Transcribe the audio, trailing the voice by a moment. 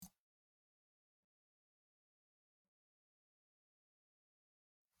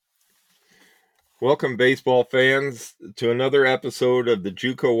Welcome, baseball fans, to another episode of the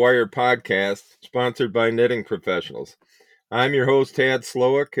JUCO Wire podcast, sponsored by Knitting Professionals. I'm your host, Tad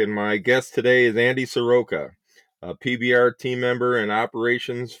Slowick, and my guest today is Andy Soroka, a PBR team member in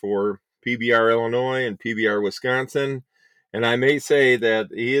operations for PBR Illinois and PBR Wisconsin. And I may say that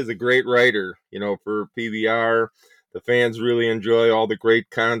he is a great writer, for PBR. The fans really enjoy all the great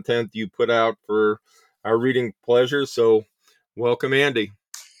content you put out for our reading pleasure. So welcome, Andy.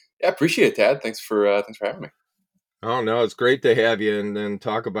 Yeah, appreciate it, Tad. Thanks for having me. Oh, no, it's great to have you and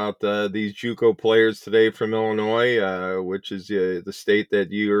talk about these JUCO players today from Illinois, which is the state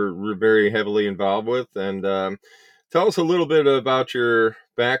that you're very heavily involved with. And tell us a little bit about your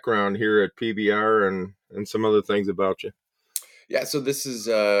background here at PBR and some other things about you. Yeah, so this is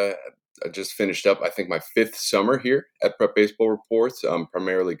I just finished up, I think, my fifth summer here at Prep Baseball Reports. I'm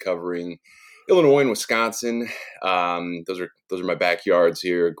primarily covering Illinois and Wisconsin. Those are my backyards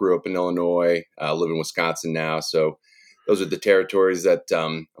here. Grew up in Illinois, live in Wisconsin now, so those are the territories that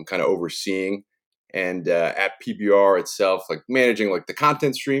I'm kind of overseeing. And at PBR itself, like managing like the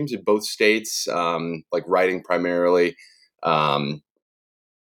content streams in both states, like writing primarily. On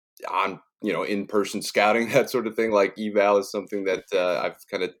in-person scouting, that sort of thing, like eval is something that I've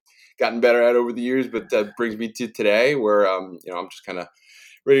kind of gotten better at over the years, but that brings me to today where I'm just kind of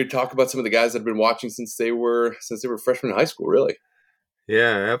ready to talk about some of the guys that I've been watching since they were freshmen in high school, really.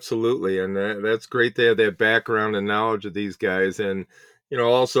 Yeah, absolutely. And that's great to have that background and knowledge of these guys. And,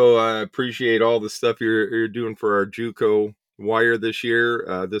 also appreciate all the stuff you're doing for our JUCO Wire this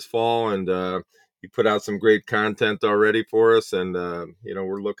year, this fall. And you put out some great content already for us. And,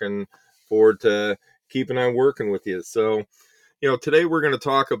 we're looking forward to keeping on working with you. So, today we're going to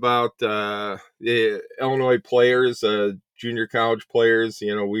talk about the Illinois players, junior college players.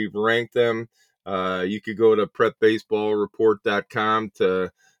 We've ranked them. You could go to prepbaseballreport.com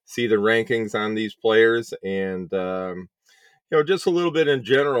to see the rankings on these players. And, just a little bit in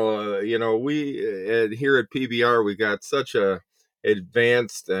general, we here at PBR, we got such a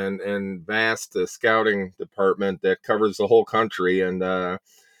advanced and vast scouting department that covers the whole country. And,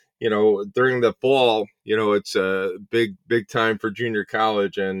 during the fall, it's a big time for junior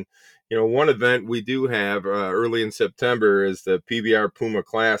college. And, one event we do have early in September is the PBR Puma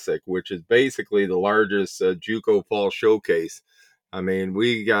Classic, which is basically the largest JUCO fall showcase. I mean,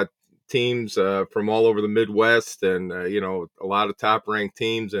 we got teams from all over the Midwest and, a lot of top ranked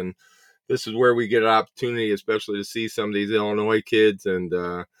teams. And this is where we get an opportunity, especially to see some of these Illinois kids and,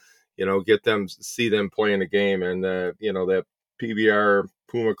 get them, see them playing a game. And, that PBR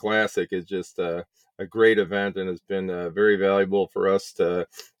Puma Classic is just a great event and has been very valuable for us to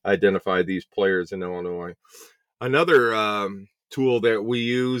identify these players in Illinois. Another tool that we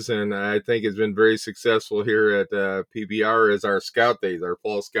use and I think has been very successful here at PBR is our scout days, our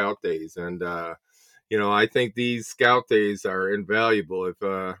fall scout days. And, I think these scout days are invaluable. If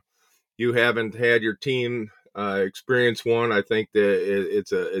you haven't had your team experience one, I think that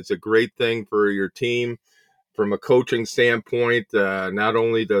it's a great thing for your team. From a coaching standpoint, not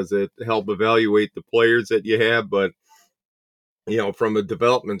only does it help evaluate the players that you have, but from a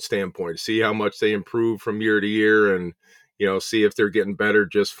development standpoint, see how much they improve from year to year, and see if they're getting better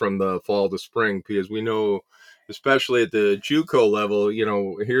just from the fall to spring. Because we know, especially at the JUCO level,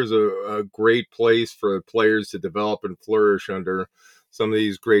 here's a great place for players to develop and flourish under some of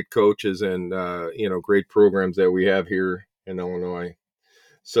these great coaches and great programs that we have here in Illinois.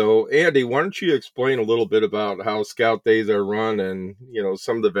 So, Andy, why don't you explain a little bit about how Scout Days are run and,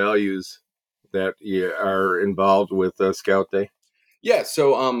 some of the values that are involved with Scout Day? Yeah,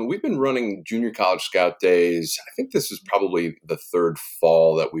 so we've been running junior college scout days. I think this is probably the third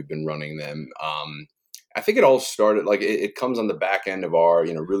fall that we've been running them. I think it all started like it comes on the back end of our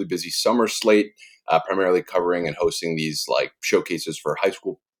really busy summer slate, primarily covering and hosting these like showcases for high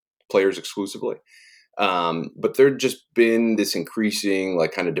school players exclusively. But there just been this increasing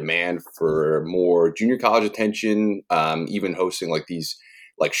like kind of demand for more junior college attention, even hosting like these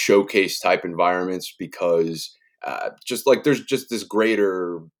like showcase type environments because just like there's just this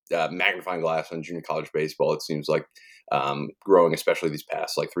greater magnifying glass on junior college baseball. It seems like growing, especially these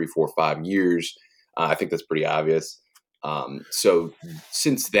past like 3, 4, 5 years. I think that's pretty obvious. So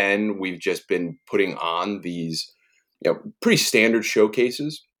since then, we've just been putting on these pretty standard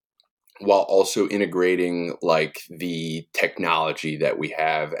showcases while also integrating like the technology that we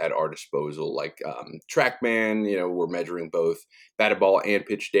have at our disposal, like TrackMan. We're measuring both batted ball and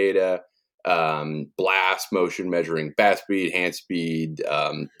pitch data, blast motion, measuring bat speed, hand speed,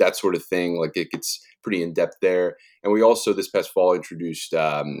 that sort of thing. Like it gets pretty in depth there. And we also this past fall introduced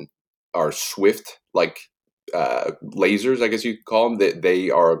our Swift like lasers, I guess you could call them. They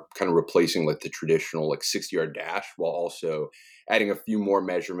are kind of replacing like the traditional like 60-yard dash, while also adding a few more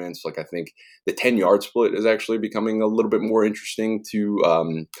measurements. Like I think the 10-yard split is actually becoming a little bit more interesting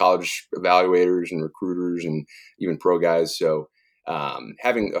to college evaluators and recruiters and even pro guys. So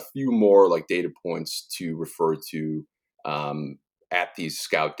having a few more like data points to refer to at these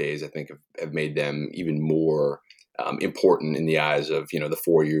scout days, I think have made them even more important in the eyes of the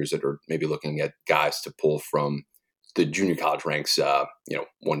 4 years that are maybe looking at guys to pull from the junior college ranks,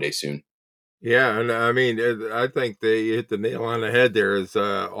 one day soon. Yeah, and I mean, I think they hit the nail on the head there. Is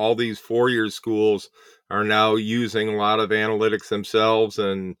all these 4-year schools are now using a lot of analytics themselves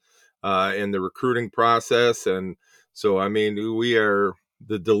and in the recruiting process, and so I mean, we are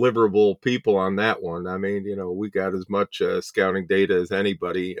the deliverable people on that one. I mean, we got as much scouting data as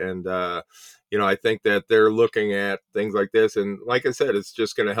anybody, and I think that they're looking at things like this, and like I said, it's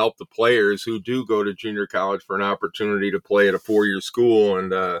just going to help the players who do go to junior college for an opportunity to play at a 4-year school,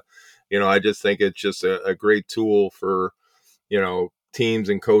 and I just think it's just a great tool for, teams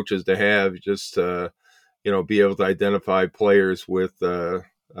and coaches to have just, be able to identify players with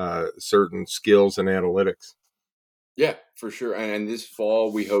certain skills and analytics. Yeah, for sure. And this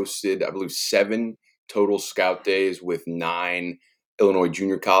fall, we hosted, I believe, 7 total scout days with 9 Illinois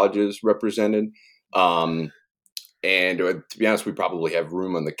junior colleges represented. Um, and to be honest, we probably have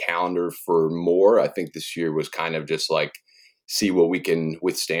room on the calendar for more. I think this year was kind of just like see what we can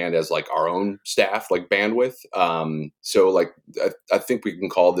withstand as like our own staff, like bandwidth. So like I think we can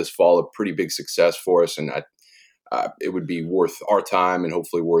call this fall a pretty big success for us, and it would be worth our time and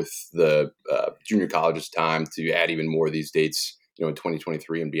hopefully worth the junior college's time to add even more of these dates, in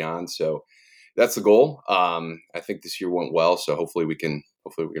 2023 and beyond. So that's the goal. I think this year went well, so hopefully we can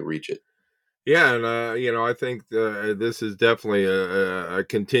reach it. Yeah, and I think this is definitely a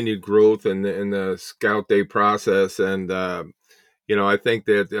continued growth in the Scout Day process, and I think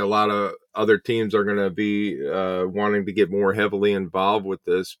that a lot of other teams are going to be wanting to get more heavily involved with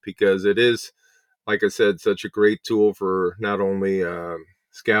this because it is, like I said, such a great tool for not only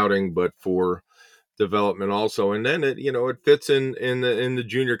scouting but for development also. And then it fits in the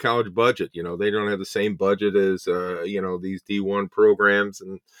junior college budget. They don't have the same budget as these D1 programs,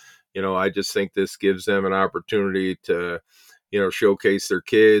 and I just think this gives them an opportunity to showcase their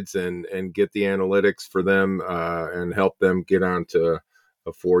kids and get the analytics for them and help them get onto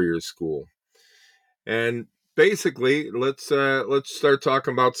a 4-year school. And basically, let's start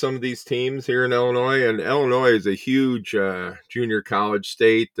talking about some of these teams here in Illinois. And Illinois is a huge junior college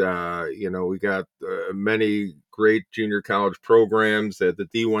state. We got many great junior college programs at the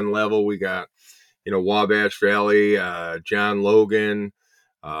D1 level. We got Wabash Valley, John Logan.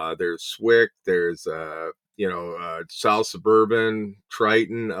 There's Swick. There's South Suburban,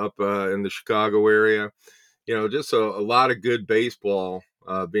 Triton up in the Chicago area. Just a lot of good baseball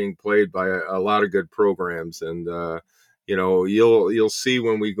being played by a lot of good programs, and you'll see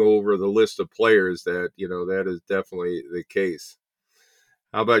when we go over the list of players that that is definitely the case.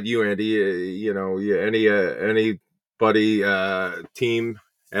 How about you, Andy? Anybody team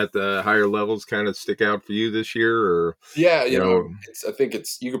at the higher levels kind of stick out for you this year, or Yeah, you know? I think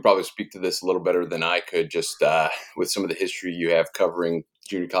you could probably speak to this a little better than I could, just with some of the history you have covering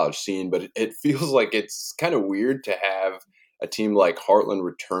junior college scene. But it feels like it's kind of weird to have a team like Heartland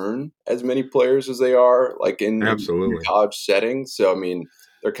return as many players as they are, like in junior Absolutely. college settings. So I mean,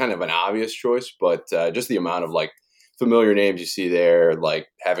 they're kind of an obvious choice, but just the amount of like familiar names you see there, like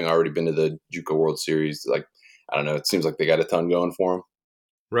having already been to the JUCO World Series, like I don't know, it seems like they got a ton going for them.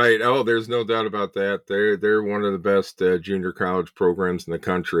 Right. Oh, there's no doubt about that. They're one of the best junior college programs in the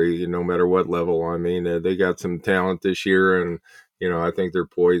country, no matter what level. I mean, they got some talent this year, and I think they're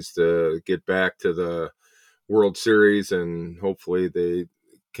poised to get back to the World Series, and hopefully they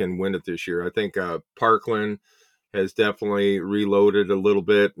can win it this year. I think Parkland has definitely reloaded a little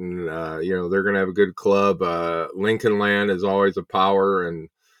bit, and they're going to have a good club. Lincoln Land is always a power, and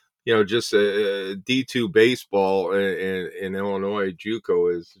just D2 baseball in Illinois,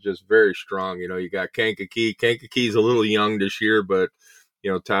 JUCO is just very strong. You got Kankakee. Kankakee's a little young this year, but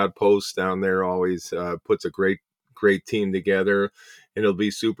Todd Post down there always puts a great team together, and it'll be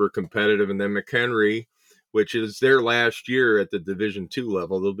super competitive. And then McHenry, which is their last year at the Division II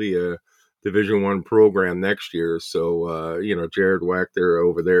level, there'll be a Division I program next year. So Jared Wachter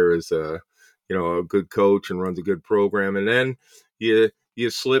over there is a good coach and runs a good program, and then you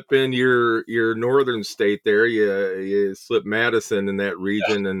slip in your northern state there. You slip Madison in that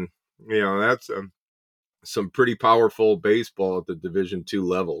region, and that's some pretty powerful baseball at the Division II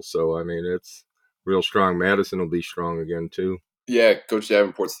level. So I mean, it's real strong. Madison will be strong again too. Yeah, Coach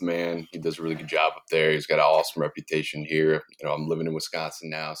Davenport's the man. He does a really good job up there. He's got an awesome reputation here. I'm living in Wisconsin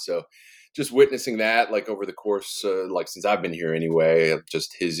now, so just witnessing that, like over the course, like since I've been here anyway,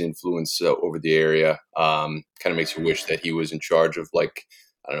 just his influence over the area, kind of makes you wish that he was in charge of like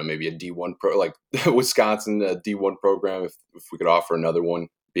I don't know, maybe a D1 pro, like Wisconsin D1 program. If we could offer another one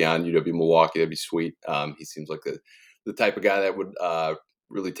beyond UW Milwaukee, that'd be sweet. He seems like the type of guy that would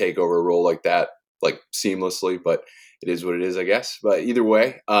really take over a role like that, like seamlessly, but it is what it is, I guess. But either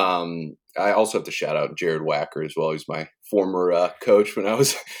way, I also have to shout out Jared Wacker as well. He's my former coach when I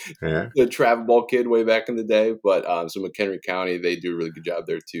was Yeah. the travel ball kid way back in the day. But so McHenry County, they do a really good job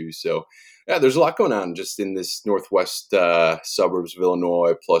there too. So yeah, there's a lot going on just in this northwest suburbs of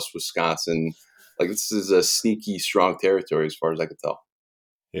Illinois plus Wisconsin. Like this is a sneaky strong territory as far as I can tell.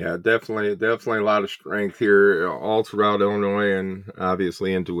 Yeah, definitely a lot of strength here all throughout Illinois and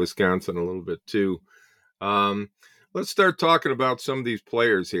obviously into Wisconsin a little bit too. Um, let's start talking about some of these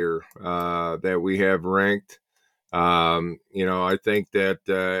players here that we have ranked. I think that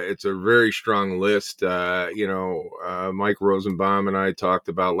it's a very strong list. Mike Rosenbaum and I talked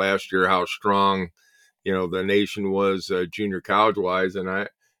about last year how strong, the nation was junior college wise. And I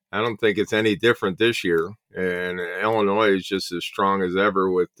don't think it's any different this year. And Illinois is just as strong as ever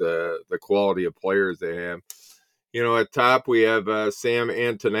with the quality of players they have. At top we have Sam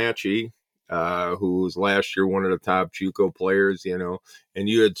Antonacci, who was last year one of the top JUCO players, and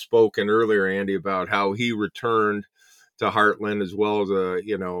you had spoken earlier, Andy, about how he returned to Heartland as well as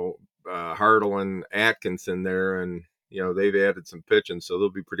Hartle and Atkinson there, and they've added some pitching, so they'll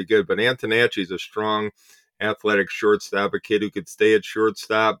be pretty good. But Antonacci's a strong, athletic shortstop, a kid who could stay at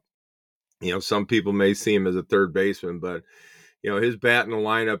shortstop. Some people may see him as a third baseman, but his bat in the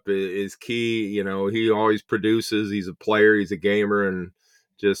lineup is key. He always produces. He's a player. He's a gamer, and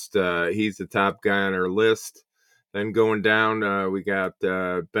just he's the top guy on our list. Then going down, we got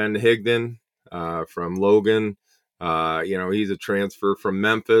Ben Higdon from Logan. He's a transfer from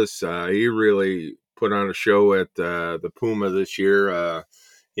Memphis. He really put on a show at the Puma this year.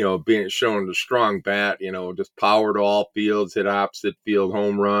 Being shown the strong bat, just power to all fields, hit opposite field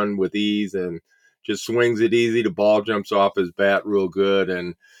home run with ease, and just swings it easy. The ball jumps off his bat real good.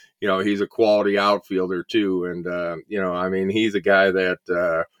 And, he's a quality outfielder too. And, he's a guy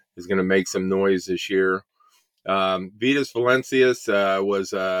that is going to make some noise this year. Vitas Valencias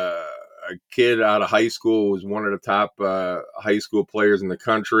was a kid out of high school, was one of the top high school players in the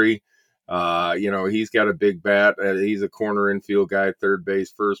country. He's got a big bat. He's a corner infield guy, third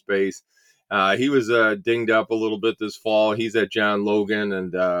base, first base. He was dinged up a little bit this fall. He's at John Logan,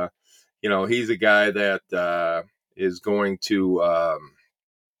 and he's a guy that is going to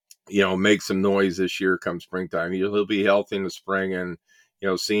make some noise this year come springtime. He'll be healthy in the spring, and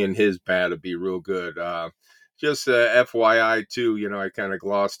seeing his bat would be real good. Just FYI too, I kind of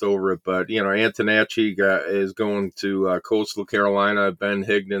glossed over it, but Antonacci is going to Coastal Carolina, Ben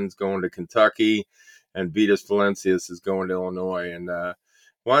Higdon's going to Kentucky, and Vitas Valencias is going to Illinois. And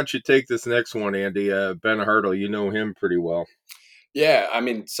why don't you take this next one, Andy? Ben Hartle, you know him pretty well. Yeah,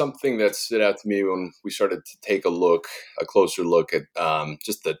 something that stood out to me when we started to take a closer look at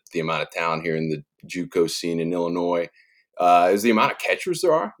just the amount of talent here in the JUCO scene in Illinois, is the amount of catchers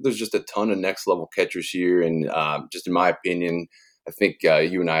there are. There's just a ton of next level catchers here, and just in my opinion, I think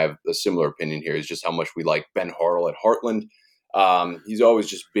you and I have a similar opinion here. Is just how much we like Ben Hartle at Heartland. He's always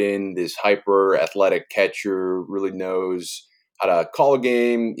just been this hyper athletic catcher. Really knows how to call a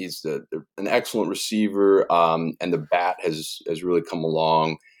game. He's an excellent receiver, and the bat has really come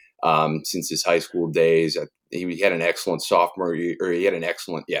along since his high school days. He had an excellent sophomore year, or he had an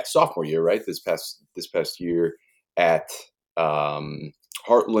excellent sophomore year, right? This past year at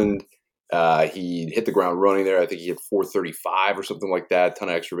Heartland. He hit the ground running there. I think he hit 435 or something like that. Ton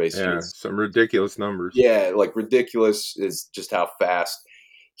of extra base hits. Yeah, some ridiculous numbers. Yeah, like ridiculous is just how fast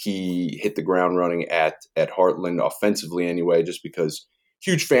he hit the ground running at Heartland offensively anyway, just because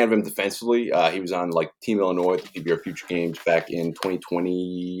huge fan of him defensively. He was on like Team Illinois at the PBR Future Games back in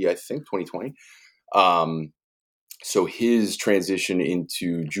 2020, I think 2020. So his transition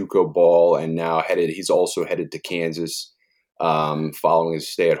into JUCO ball and now he's also headed to Kansas following his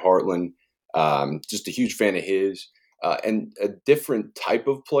stay at Heartland. Just a huge fan of his. And a different type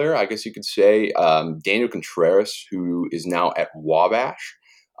of player, I guess you could say, Daniel Contreras, who is now at Wabash.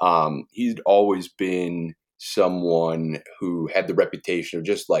 He'd always been someone who had the reputation of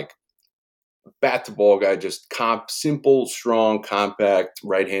just like bat to ball guy, just simple, strong, compact,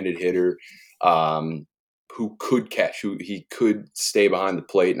 right-handed hitter, who could catch, who he could stay behind the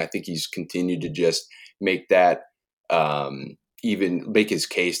plate. And I think he's continued to just make that even make his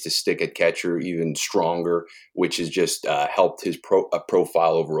case to stick at catcher even stronger, which has just helped his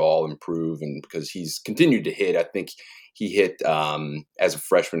profile overall improve. And because he's continued to hit, I think he hit as a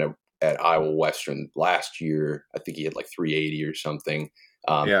freshman at Iowa Western last year. I think he had like 380 or something.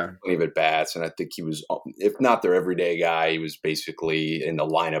 Yeah. Plenty of at bats, and I think he was, if not their everyday guy, he was basically in the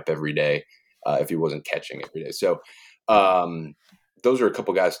lineup every day if he wasn't catching every day. So. Those are a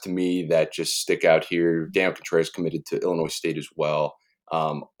couple guys to me that just stick out here. Daniel Contreras committed to Illinois State as well.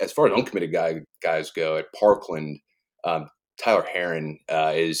 As far as uncommitted guys go at Parkland, Tyler Herron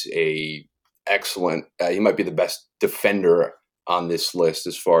is a excellent. He might be the best defender on this list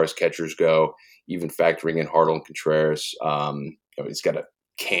as far as catchers go, even factoring in Hartle and Contreras. He's got a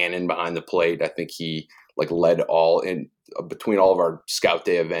cannon behind the plate. I think he led all in between all of our scout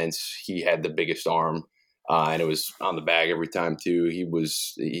day events. He had the biggest arm. And it was on the bag every time too. He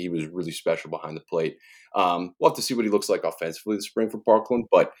was really special behind the plate. We'll have to see what he looks like offensively this spring for Parkland,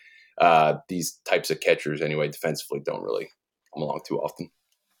 but these types of catchers, anyway, defensively don't really come along too often.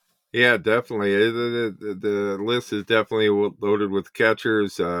 Yeah, definitely. The list is definitely loaded with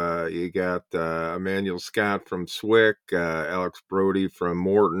catchers. You got Emmanuel Scott from Swick, Alex Brody from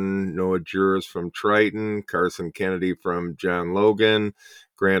Morton, Noah Juris from Triton, Carson Kennedy from John Logan,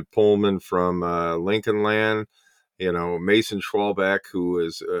 Grant Pullman from Lincoln Land, Mason Schwalbach, who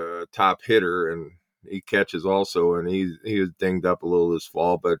is a top hitter, and he catches also, and he was dinged up a little this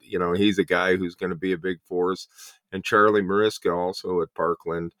fall, but he's a guy who's going to be a big force. And Charlie Mariska also at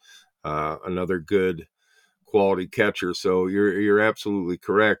Parkland, another good quality catcher. So you're absolutely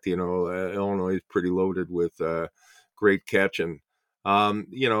correct. Illinois is pretty loaded with great catching.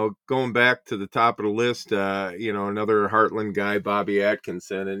 Going back to the top of the list, another Heartland guy, Bobby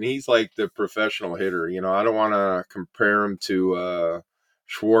Atkinson, and he's like the professional hitter. I don't want to compare him to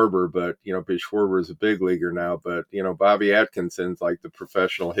Schwarber, but because Schwarber is a big leaguer now, but Bobby Atkinson's like the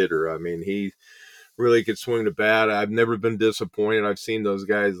professional hitter. I mean, he really could swing the bat. I've never been disappointed. I've seen those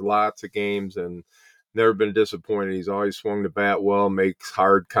guys lots of games and never been disappointed. He's always swung the bat well, makes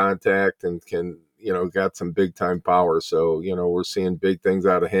hard contact, and can got some big time power. So we're seeing big things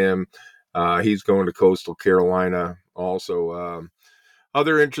out of him. He's going to Coastal Carolina also.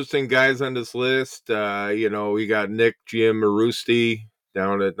 Other interesting guys on this list, we got Nick Giammarusti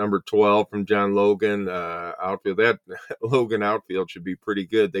down at number 12 from John Logan. Outfield, that Logan outfield should be pretty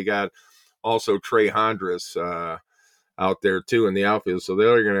good. They got also Trey Hondras out there too in the outfield. So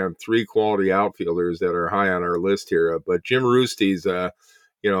they're going to have three quality outfielders that are high on our list here. But Jim Roosty's, a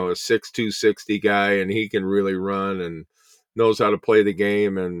 6'2", 60 guy, and he can really run and knows how to play the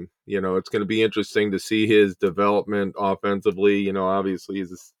game. And, it's going to be interesting to see his development offensively. Obviously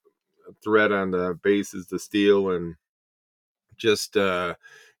he's a threat on the bases to steal, and just an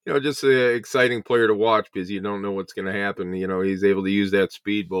exciting player to watch because you don't know what's going to happen. He's able to use that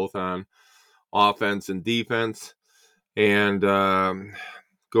speed both on offense and defense. And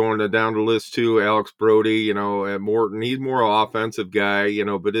going down the list too, Alex Brody, at Morton, he's more an offensive guy,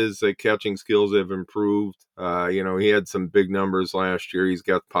 but his catching skills have improved. He had some big numbers last year. He's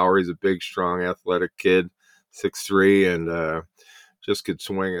got power. He's a big, strong, athletic kid, 6'3", and just could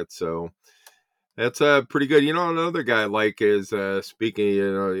swing it. So that's pretty good. Another guy is speaking,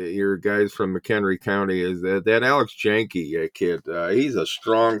 your guys from McHenry County, is that Alex Janke kid. He's a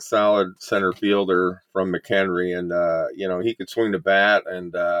strong, solid center fielder from McHenry, and he could swing the bat,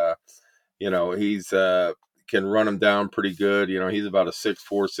 and he's can run him down pretty good. He's about a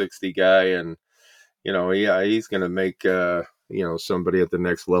 6'4", 60 guy, and he's going to make somebody at the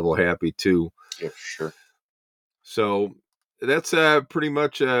next level happy too. Yeah, for sure. So that's pretty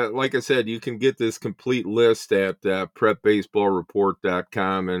much, like I said, you can get this complete list at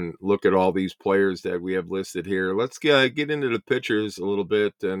prepbaseballreport.com and look at all these players that we have listed here. Let's get into the pitchers a little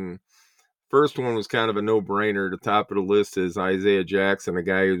bit. And first one was kind of a no-brainer. The top of the list is Isaiah Jackson, a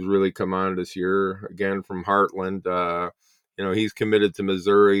guy who's really come on this year, again, from Heartland. He's committed to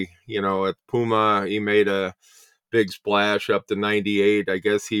Missouri. At Puma, he made a big splash up to 98. I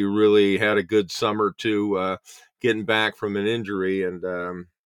guess he really had a good summer too, getting back from an injury, and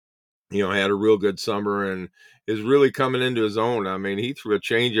had a real good summer and is really coming into his own. I mean, he threw a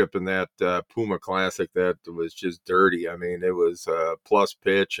changeup in that Puma Classic that was just dirty. I mean, it was a plus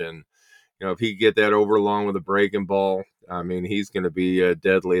pitch, and if he could get that over along with a breaking ball, I mean, he's going to be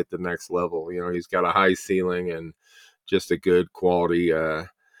deadly at the next level. He's got a high ceiling and just a good quality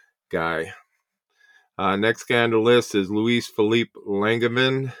guy. Next guy on the list is Luis Felipe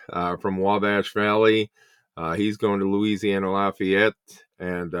Langevin from Wabash Valley. He's going to Louisiana Lafayette.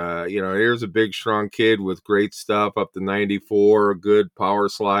 And, here's a big, strong kid with great stuff up to 94, a good power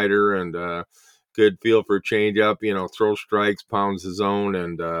slider, and good feel for changeup. Throw strikes, pounds the zone,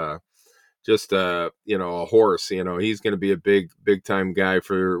 and just a horse. He's going to be a big time guy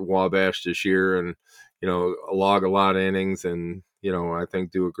for Wabash this year, and log a lot of innings, and I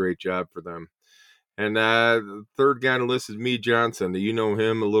think do a great job for them. And the third guy on the list is Mead Johnson. Do you know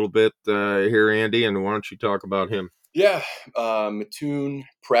him a little bit here, Andy? And why don't you talk about him? Yeah, Mattoon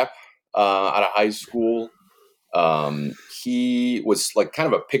Prep out of high school. He was like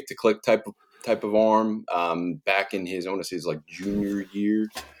kind of a pick to click type of arm back in his, I want to say, his like junior year,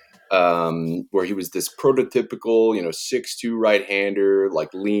 where he was this prototypical, 6'2" right hander,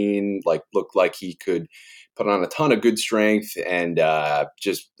 like lean, like looked like he could put on a ton of good strength and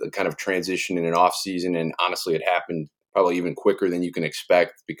just kind of transition in an off season. And honestly, it happened probably even quicker than you can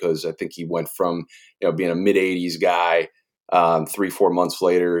expect, because I think he went from being a mid 80s guy. 3-4 months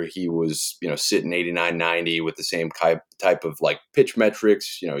later, he was sitting 89, 90 with the same type of like pitch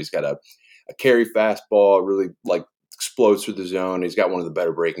metrics. He's got a carry fastball, really like explodes through the zone. He's got one of the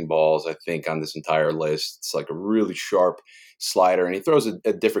better breaking balls, I think, on this entire list. It's like a really sharp slider, and he throws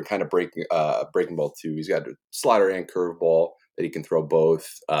a different kind of breaking ball too. He's got a slider and curveball that he can throw both.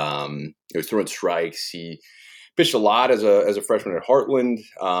 He was throwing strikes. He pitched a lot as a freshman at Heartland.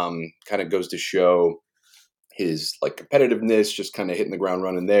 Kind of goes to show his like competitiveness, just kind of hitting the ground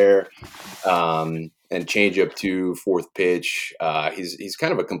running there. And change up to fourth pitch. He's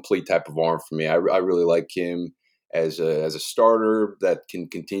kind of a complete type of arm for me. I really like him as a starter that can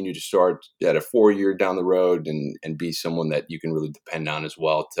continue to start at a 4-year down the road and be someone that you can really depend on as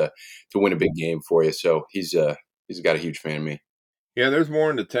well to win a big game for you. So he's got a huge fan of me. Yeah, there's more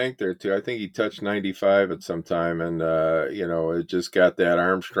in the tank there too. I think he touched 95 at some time, and it just got that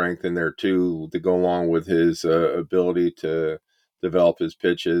arm strength in there too to go along with his ability to develop his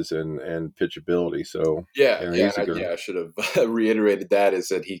pitches and pitchability. So he's a good. I should have reiterated that, is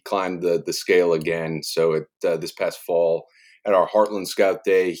that he climbed the scale again. So this past fall at our Heartland Scout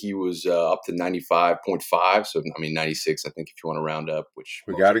Day, he was up to 95.5. So 96, I think, if you want to round up, which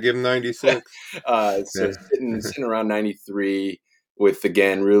we got to give him 96. So sitting around 93. With,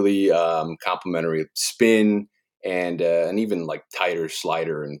 again, really complementary spin and even like tighter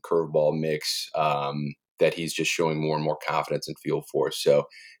slider and curveball mix that he's just showing more and more confidence and feel for. So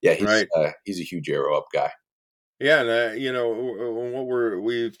yeah, he's a huge arrow up guy. Yeah, and what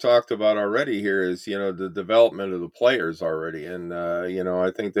we've talked about already here is the development of the players already, and I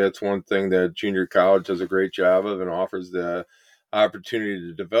think that's one thing that junior college does a great job of and offers the opportunity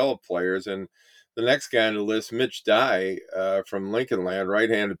to develop players. And the next guy on the list, Mitch Dye from Lincoln Land,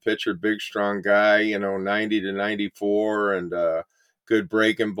 right-handed pitcher, big, strong guy, 90 to 94, and good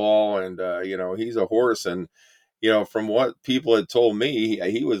breaking ball, and he's a horse. And from what people had told me,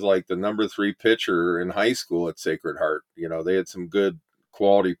 he was like the number 3 pitcher in high school at Sacred Heart. They had some good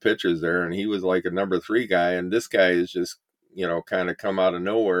quality pitchers there, and he was like a number 3 guy. And this guy is just, kind of come out of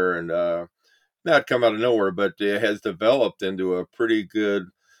nowhere, and not come out of nowhere, but has developed into a pretty good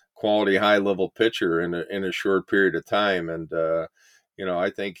quality high level pitcher in a short period of time. And, I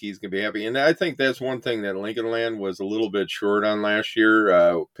think he's going to be happy. And I think that's one thing that Lincoln Land was a little bit short on last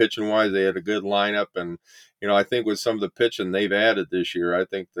year. Pitching wise, they had a good lineup. And, I think with some of the pitching they've added this year, I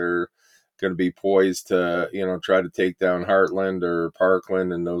think they're going to be poised to, try to take down Heartland or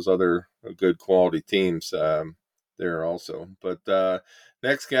Parkland and those other good quality teams there also. But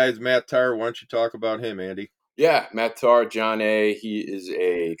next guy is Matt Tarr. Why don't you talk about him, Andy? Yeah, Matt Tarr, John A. He is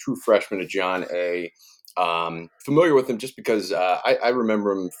a true freshman at John A. Familiar with him just because I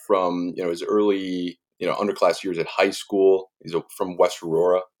remember him from his early underclass years at high school. He's from West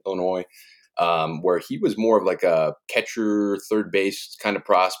Aurora, Illinois, where he was more of like a catcher, third base kind of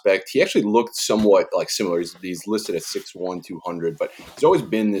prospect. He actually looked somewhat like similar. He's listed at 6'1", 200, but he's always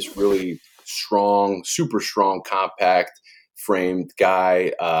been this really strong, super strong, compact framed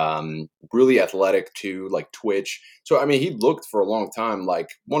guy, really athletic too, like twitch. So, he looked for a long time like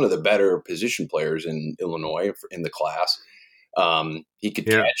one of the better position players in Illinois in the class. He could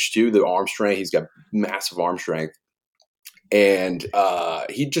catch too, the arm strength. He's got massive arm strength. And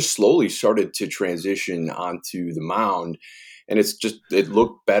he just slowly started to transition onto the mound. And it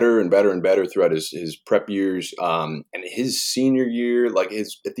looked better and better and better throughout his prep years. And his senior year, like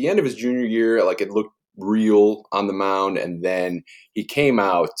at the end of his junior year, like it looked real on the mound. And then he came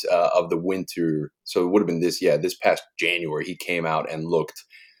out of the winter. So it would have been this past January, he came out and looked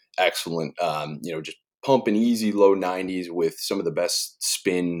excellent. Just pumping easy low 90s with some of the best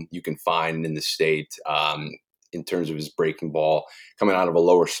spin you can find in the state. In terms of his breaking ball coming out of a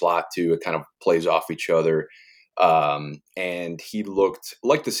lower slot too, it kind of plays off each other. And he looked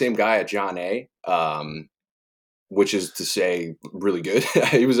like the same guy at John A. which is to say really good.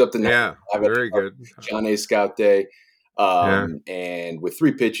 He was up to Yeah, 95 at very good. John A. Scout Day. Yeah. And with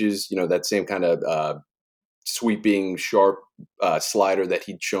 3 pitches, that same kind of sweeping, sharp slider that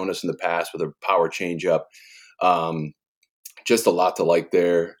he'd shown us in the past with a power changeup. Um, just a lot to like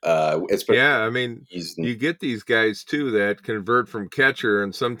there. Especially Yeah, I mean, you get these guys too that convert from catcher,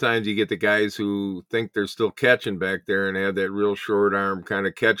 and sometimes you get the guys who think they're still catching back there and have that real short arm kind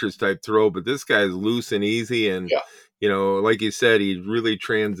of catcher's type throw. But this guy's loose and easy, and yeah, like you said, he really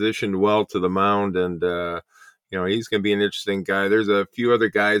transitioned well to the mound, and he's going to be an interesting guy. There's a few other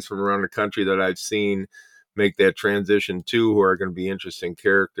guys from around the country that I've seen make that transition too, who are going to be interesting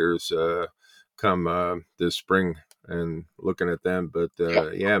characters come this spring. And looking at them, but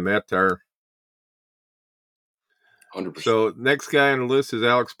yeah, yeah, Matt Tarr. 100%. So next guy on the list is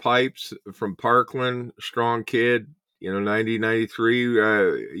Alex Pipes from Parkland, strong kid. 90, 93.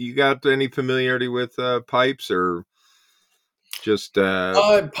 You got any familiarity with Pipes or just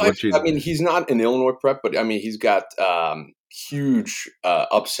Pipes, what you? I mean, he's not an Illinois prep, but I mean, he's got huge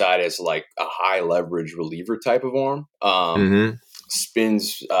upside as like a high leverage reliever type of arm. Mm-hmm.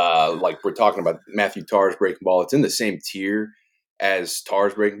 Spins like we're talking about Matthew Tarr's breaking ball. It's in the same tier as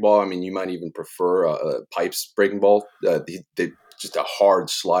Tarr's breaking ball. I mean, you might even prefer Pipes breaking ball. They just a hard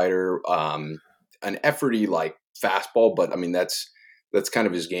slider, an efforty like fastball, but I mean that's kind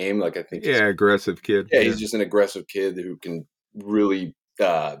of his game. Like I think Yeah, aggressive kid. he's just an aggressive kid who can really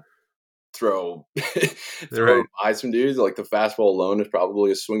throw Right. by some dudes. Like the fastball alone is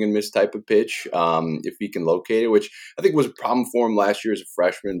probably a swing and miss type of pitch if he can locate it, which I think was a problem for him last year as a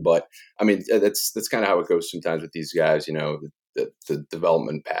freshman. But I mean, that's kind of how it goes sometimes with these guys. The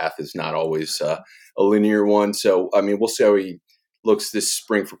development path is not always a linear one. So I mean, we'll see how he looks this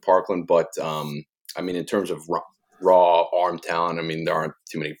spring for Parkland. But I mean, in terms of raw arm talent, I mean, there aren't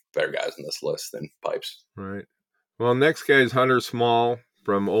too many better guys on this list than Pipes. Right. Well, next guy is Hunter Small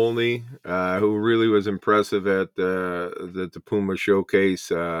from Olney, who really was impressive at the Puma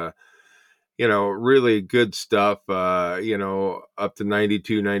Showcase. Really good stuff, up to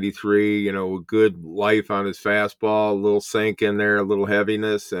 92, 93, good life on his fastball, a little sink in there, a little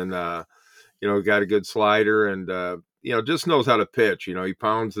heaviness, and, got a good slider and, just knows how to pitch. He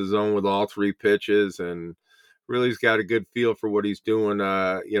pounds the zone with all 3 pitches and really has got a good feel for what he's doing.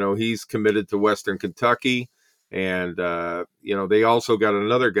 He's committed to Western Kentucky. And they also got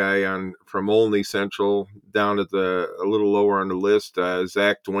another guy from Olney Central down at a little lower on the list.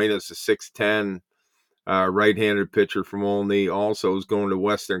 Zach Duenas, a 6'10", right-handed pitcher from Olney, also is going to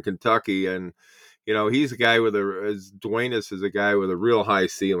Western Kentucky. And he's a guy Duenas is a guy with a real high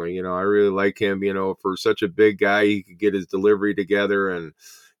ceiling. I really like him. For such a big guy, he could get his delivery together, and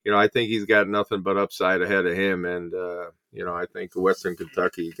I think he's got nothing but upside ahead of him. And, I think Western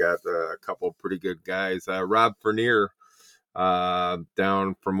Kentucky got a couple of pretty good guys. Rob Fernier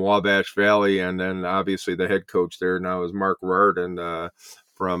down from Wabash Valley, and then obviously the head coach there now is Mark Rardon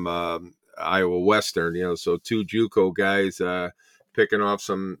from Iowa Western. So 2 JUCO guys picking off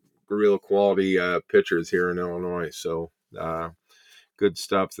some real quality pitchers here in Illinois. So good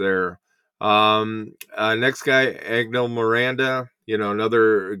stuff there. Next guy, Agnel Miranda,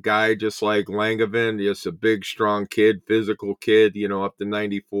 another guy just like Langevin, just a big, strong kid, physical kid, up to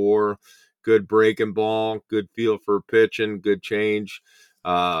 94, good breaking ball, good feel for pitching, good change,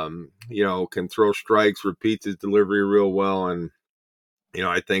 can throw strikes, repeats his delivery real well. And,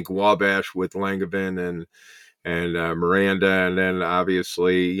 I think Wabash with Langevin and Miranda, and then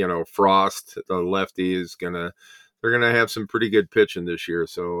obviously, Frost, the lefty, they're gonna have some pretty good pitching this year,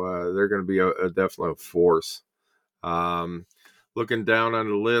 so they're gonna be a definite force. Looking down on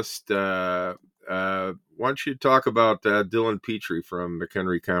the list, why don't you talk about Dylan Petrie from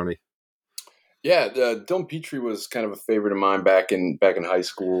McHenry County? Yeah, Dylan Petrie was kind of a favorite of mine back in high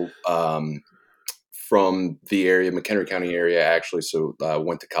school. From the area, McHenry County area, actually. So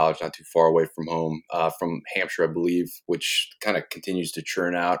went to college not too far away from home, from Hampshire, I believe, which kind of continues to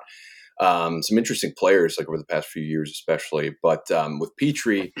churn out some interesting players like over the past few years, especially. But with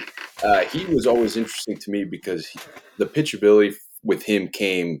Petrie, he was always interesting to me because the pitchability with him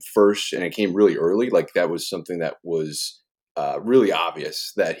came first, and it came really early. Like that was something that was really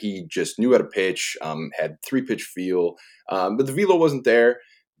obvious that he just knew how to pitch, had 3-pitch feel, but the velo wasn't there.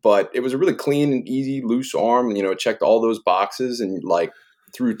 But it was a really clean and easy, loose arm. And, it checked all those boxes and like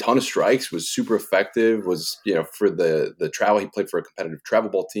threw a ton of strikes, was super effective, was, for the travel, he played for a competitive travel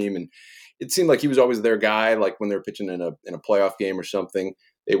ball team. And it seemed like he was always their guy. Like when they were pitching in a playoff game or something,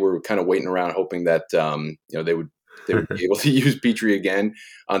 they were kind of waiting around hoping that, they would be able to use Petrie again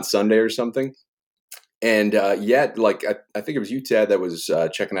on Sunday or something. And yet, like, I think it was you, Ted, that was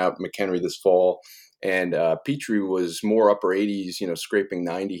checking out McHenry this fall. and Petrie was more upper 80s, scraping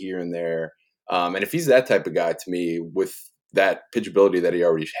 90 here and there. And if he's that type of guy, to me, with that pitchability that he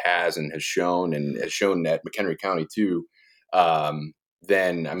already has and has shown at McHenry County too,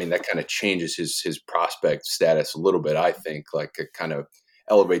 then I mean that kind of changes his prospect status a little bit. I think like it kind of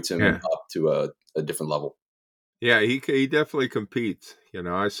elevates him Yeah. up to a different level. Yeah, he definitely competes.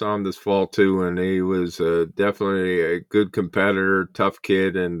 I saw him this fall too, and he was definitely a good competitor, tough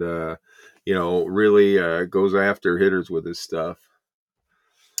kid, and really goes after hitters with his stuff.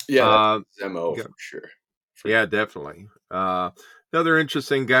 Yeah, that's Uh, his MO yeah, for sure. For yeah, definitely. Another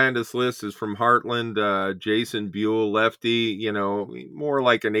interesting guy on this list is from Heartland, Jason Buell, lefty. More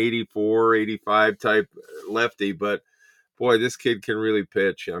like an 84, 85 type lefty, but boy, this kid can really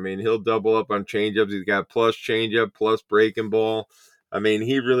pitch. I mean, he'll double up on changeups. He's got plus changeup, plus breaking ball. I mean,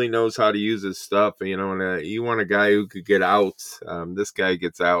 he really knows how to use his stuff. And you want a guy who could get outs. This guy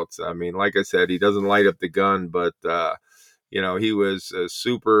gets outs. I mean, like I said, he doesn't light up the gun, but he was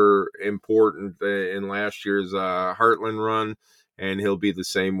super important in last year's Heartland run, and he'll be the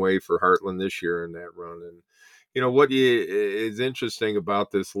same way for Heartland this year in that run. And what is interesting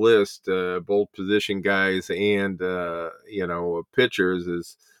about this list, both position guys and pitchers,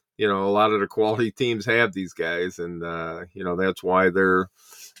 is a lot of the quality teams have these guys, and that's why they're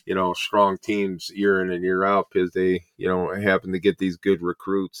strong teams year in and year out, because they happen to get these good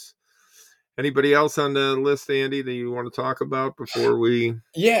recruits. Anybody else on the list, Andy, that you want to talk about before we?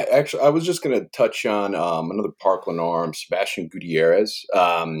 Yeah, actually, I was just going to touch on another Parkland arm, Sebastian Gutierrez,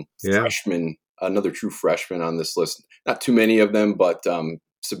 Yeah, freshman, another true freshman on this list. Not too many of them, but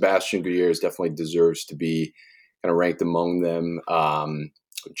Sebastian Gutierrez definitely deserves to be kind of ranked among them.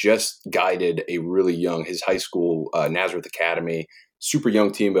 Just guided a really young, his high school Nazareth Academy, super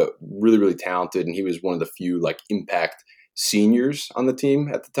young team, but really, really talented. And he was one of the few like impact seniors on the team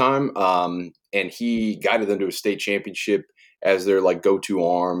at the time. And he guided them to a state championship as their like go-to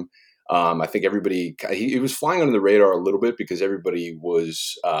arm. I think everybody he was flying under the radar a little bit because everybody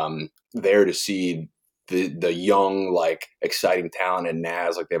was there to see the young like exciting talent in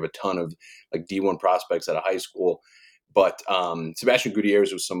Naz. Like they have a ton of like D1 prospects out of high school, but Sebastian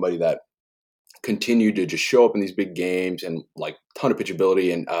Gutierrez was somebody that continued to just show up in these big games and like ton of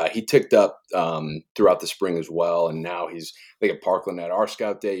pitchability. And he ticked up throughout the spring as well. And now he's I think at Parkland at our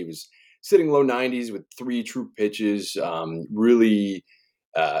scout day. He was sitting low 90s with 3 true pitches, really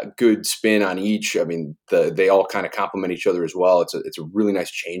good spin on each. I mean, they all kind of complement each other as well. It's a really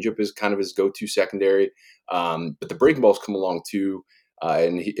nice changeup is kind of his go-to secondary. But the breaking balls come along too.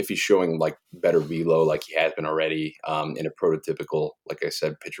 If he's showing like better velo, like he has been already in a prototypical, like I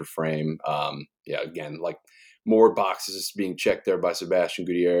said, pitcher frame, yeah, again, like more boxes being checked there by Sebastian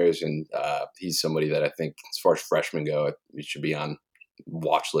Gutierrez, and he's somebody that I think, as far as freshmen go, it should be on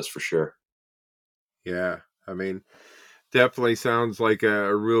watch list for sure. yeah. I mean, definitely sounds like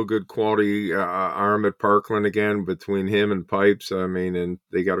a real good quality arm at Parkland again between him and Pipes. I mean, and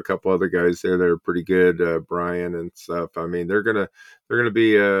they got a couple other guys there that are pretty good, Brian and stuff. I mean, they're gonna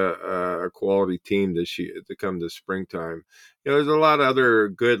be a quality team this year to come to springtime. There's a lot of other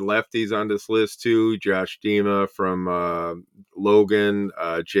good lefties on this list too. Josh Dima from Logan,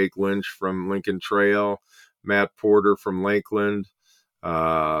 Jake Lynch from Lincoln Trail, Matt Porter from Lakeland.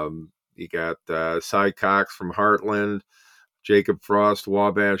 You got Cy Cox from Heartland, Jacob Frost,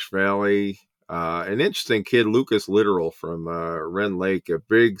 Wabash Valley. An interesting kid, Lucas Littoral from Ren Lake, a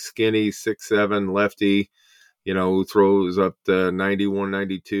big, skinny, 6'7" lefty, who throws up to 91,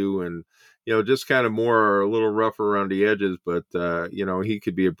 92, and, just kind of more a little rougher around the edges, but, he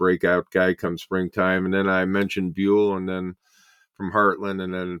could be a breakout guy come springtime. And then I mentioned Buell, and then from Heartland,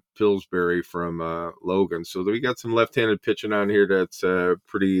 and then Pillsbury from Logan. So we got some left-handed pitching on here that's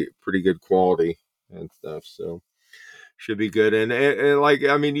pretty good quality and stuff. So should be good. And like,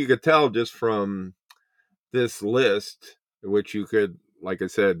 I mean, you could tell just from this list, which you could, like I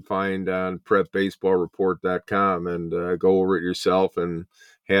said, find on prepbaseballreport.com and go over it yourself and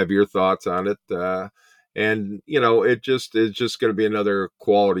have your thoughts on it. And it's just going to be another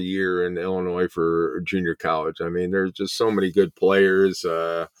quality year in Illinois for junior college. I mean, there's just so many good players,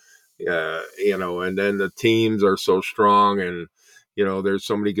 and then the teams are so strong, and there's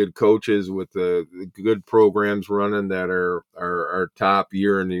so many good coaches with the good programs running that are top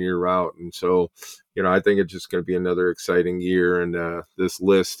year in and year out. And so, I think it's just going to be another exciting year. And this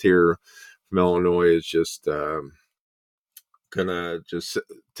list here from Illinois is just gonna just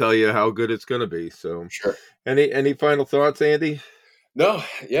tell you how good it's gonna be. So, Sure. any final thoughts, Andy? No,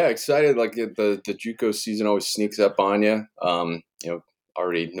 yeah, excited. Like the JUCO season always sneaks up on you.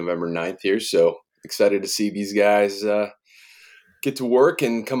 Already November 9th here, so excited to see these guys get to work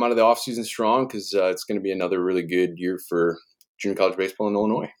and come out of the off season strong, because it's going to be another really good year for junior college baseball in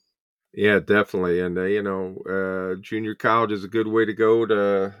Illinois. Yeah, definitely. And, junior college is a good way to go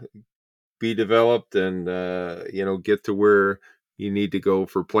to be developed and, get to where you need to go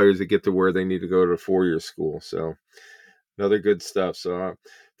for players to get to where they need to go to a 4-year school. So another good stuff. So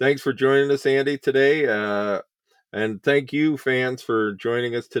thanks for joining us, Andy, today. And thank you, fans, for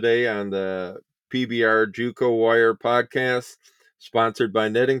joining us today on the PBR JUCO Wire podcast, sponsored by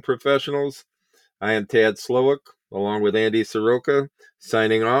Netting Professionals. I am Tad Slowick, along with Andy Soroka,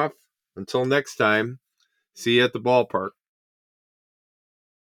 signing off. Until next time, see you at the ballpark.